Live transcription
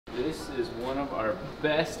This is one of our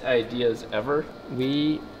best ideas ever.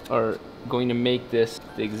 We are going to make this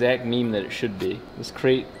the exact meme that it should be. This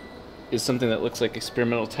crate is something that looks like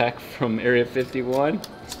experimental tech from Area 51.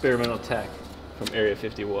 Experimental tech from Area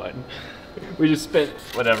 51. We just spent,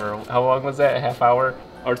 whatever, how long was that? A half hour?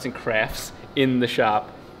 Arts and crafts in the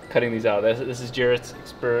shop cutting these out. This is Jarrett's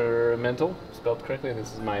experimental, spelled correctly.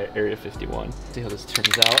 This is my Area 51. Let's see how this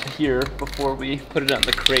turns out here before we put it on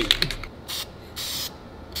the crate.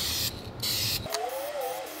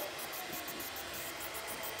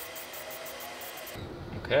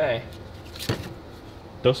 Okay.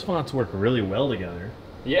 Those fonts work really well together.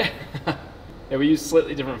 Yeah. Yeah, we use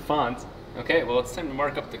slightly different fonts. Okay, well it's time to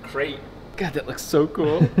mark up the crate. God, that looks so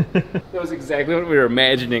cool. That was exactly what we were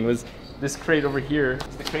imagining, was this crate over here.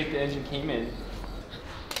 It's the crate the engine came in.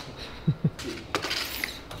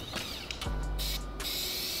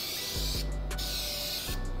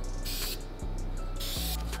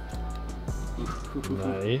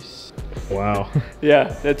 Nice. Wow. Yeah,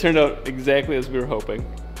 that turned out exactly as we were hoping.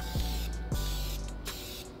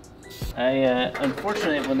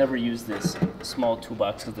 Unfortunately, will never use this small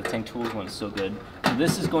toolbox because the Tank Tools one is so good. So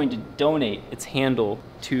this is going to donate its handle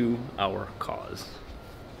to our cause.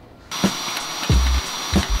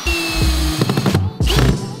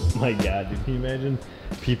 My God, dude, can you imagine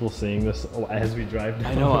people seeing this as we drive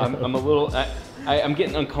down? I know, I'm a little, I'm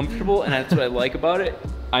getting uncomfortable, and that's what I like about it.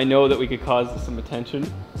 I know that we could cause some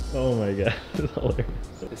attention. Oh my God, that's hilarious.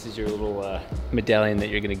 This is your little medallion that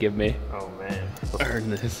you're gonna give me. Oh man. Earn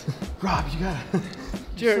this. Rob, you gotta.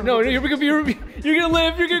 Jared, no, you're gonna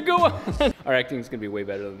live, you're gonna go on. Our acting's gonna be way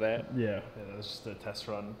better than that. Yeah, that's just a test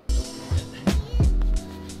run.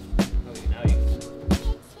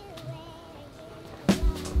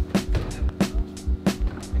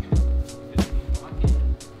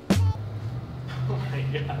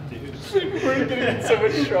 God, dude. We're gonna get in so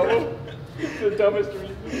much trouble. The dumbest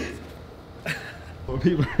reason. What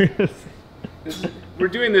people are gonna say. We're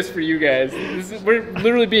doing this for you guys. We're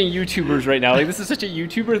literally being YouTubers right now. Like, this is such a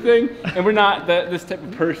YouTuber thing, and we're not this type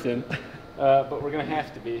of person. But we're gonna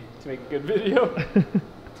have to be to make a good video.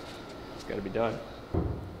 It's gotta be done.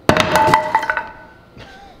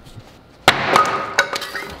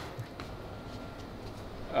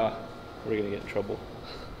 We're gonna get in trouble.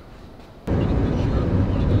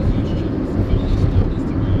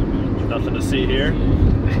 Nothing to see here.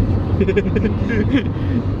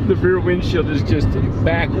 The rear windshield is just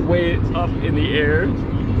back way up in the air.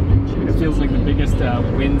 It feels like the biggest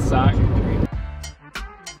windsock.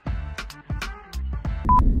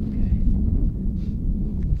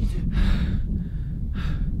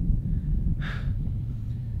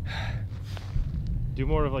 Do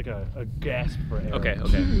more of like a gasp for air. Okay,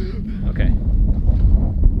 okay, okay.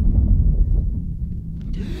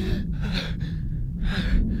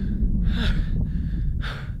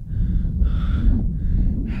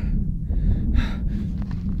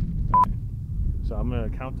 So I'm gonna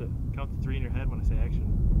count to 3 in your head when I say action.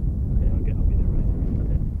 Okay, I'll be there by 3.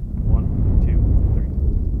 Okay. 1, 2,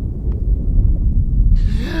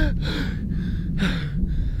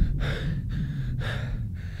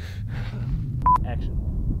 3. Action.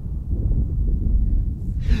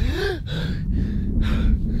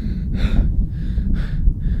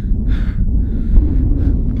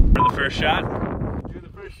 For the first shot. Do the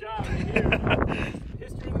first shot right here.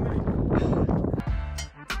 History of the making.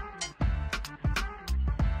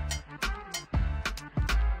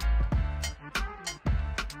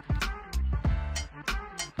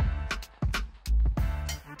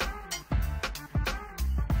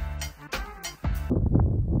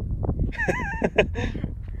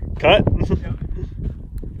 Cut. Yep.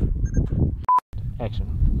 Action.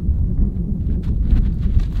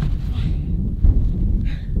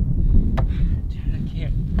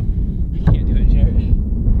 Jared, I can't do it, Jared.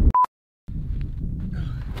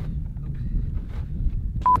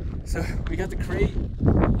 So we got the crate.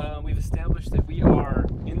 We've established that we are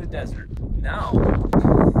in the desert. Now,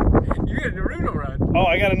 you got a Naruto run. Oh,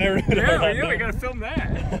 I got a Naruto run. Yeah, we gotta film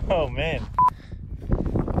that. Oh man.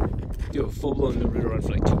 Do a full-blown Naruto run for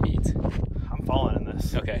like 2 beats. I'm falling in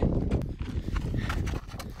this. Okay.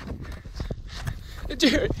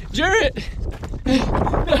 Jarrett! Jarrett!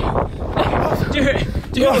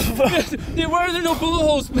 Why are there no bullet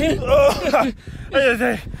holes, man?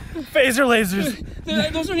 Phaser lasers.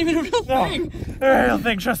 Those aren't even a real thing. They're a real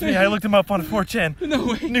thing, trust me. I looked them up on 4chan. No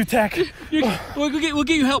way. New tech. We'll get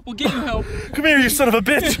you help. We'll get you help. Come here, you son of a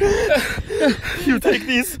bitch. You take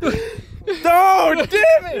these. No,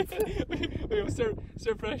 damn it. Wait,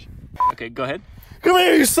 start fresh. Okay, go ahead. Come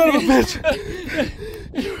here, you son of a bitch.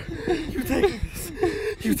 You take these.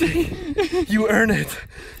 You take it. You earn it.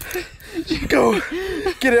 Go.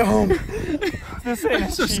 Get it home. This ain't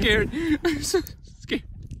I'm so cheap. scared. I'm so scared.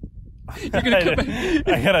 You're gonna come back.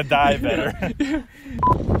 I gotta die better.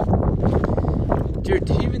 Jared,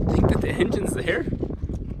 do you even think that the engine's there?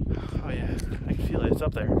 Oh yeah, I can feel it. It's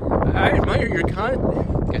up there. I admire your God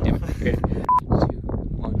damn it. Okay. 2,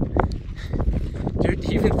 1. Jared, do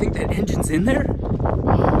you even think that engine's in there?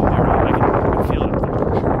 I can feel it up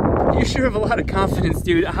there. You sure have a lot of confidence,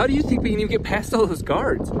 dude. How do you think we can even get past all those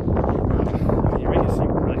guards? I mean, you're making it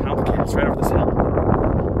seem really complicated. It's right over this hill.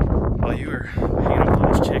 While you were hanging out with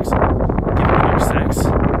all those chicks and giving me your sex,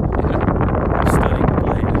 I'm studying the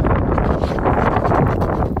blade.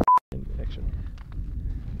 Action.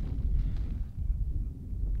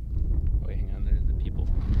 Wait, hang on. There's the people.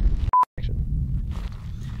 Action.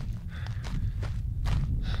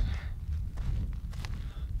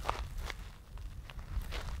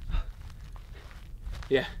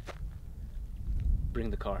 Yeah. Bring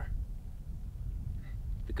the car.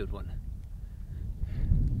 The good one.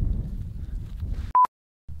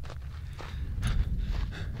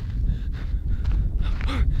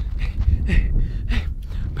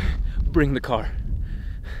 Bring the car.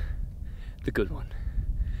 The good one.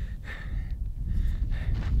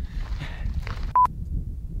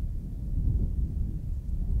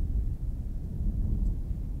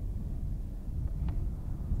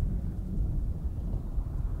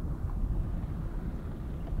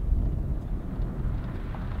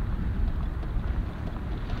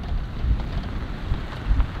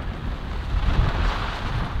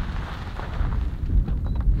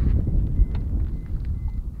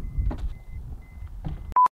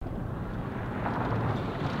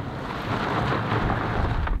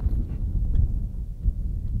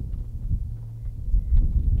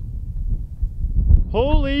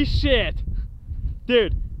 Holy shit!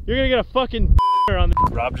 Dude, you're gonna get a fucking on the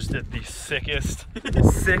Rob just did the sickest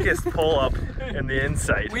pull up in the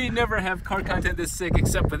Insight. We never have car content this sick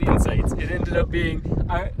except for the Insights. It ended up being,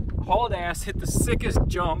 I hauled ass, hit the sickest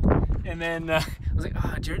jump, and then I was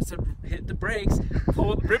like, Jared said hit the brakes,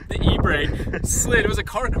 ripped the e-brake, slid. It was a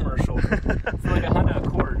car commercial for like a Honda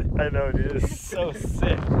Accord. I know, dude. It's so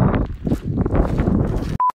sick.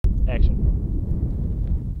 Action.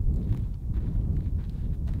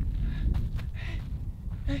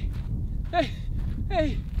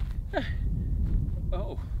 Hey.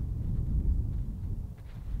 Oh.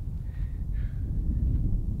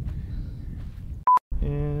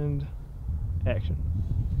 And action.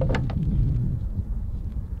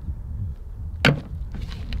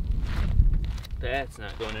 That's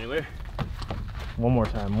not going anywhere. One more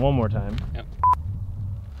time. Yep.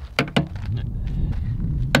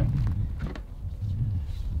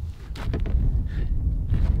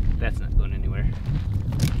 That's not going anywhere.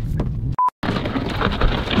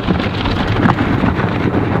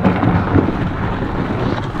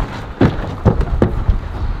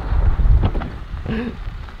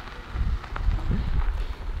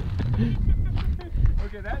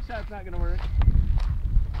 Okay, that shot's not gonna work.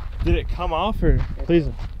 Did it come off or please?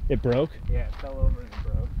 It broke? Yeah, it fell over and it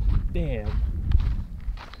broke. Damn.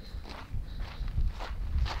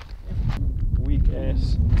 Weak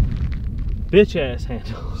ass. Bitch ass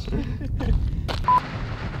handles.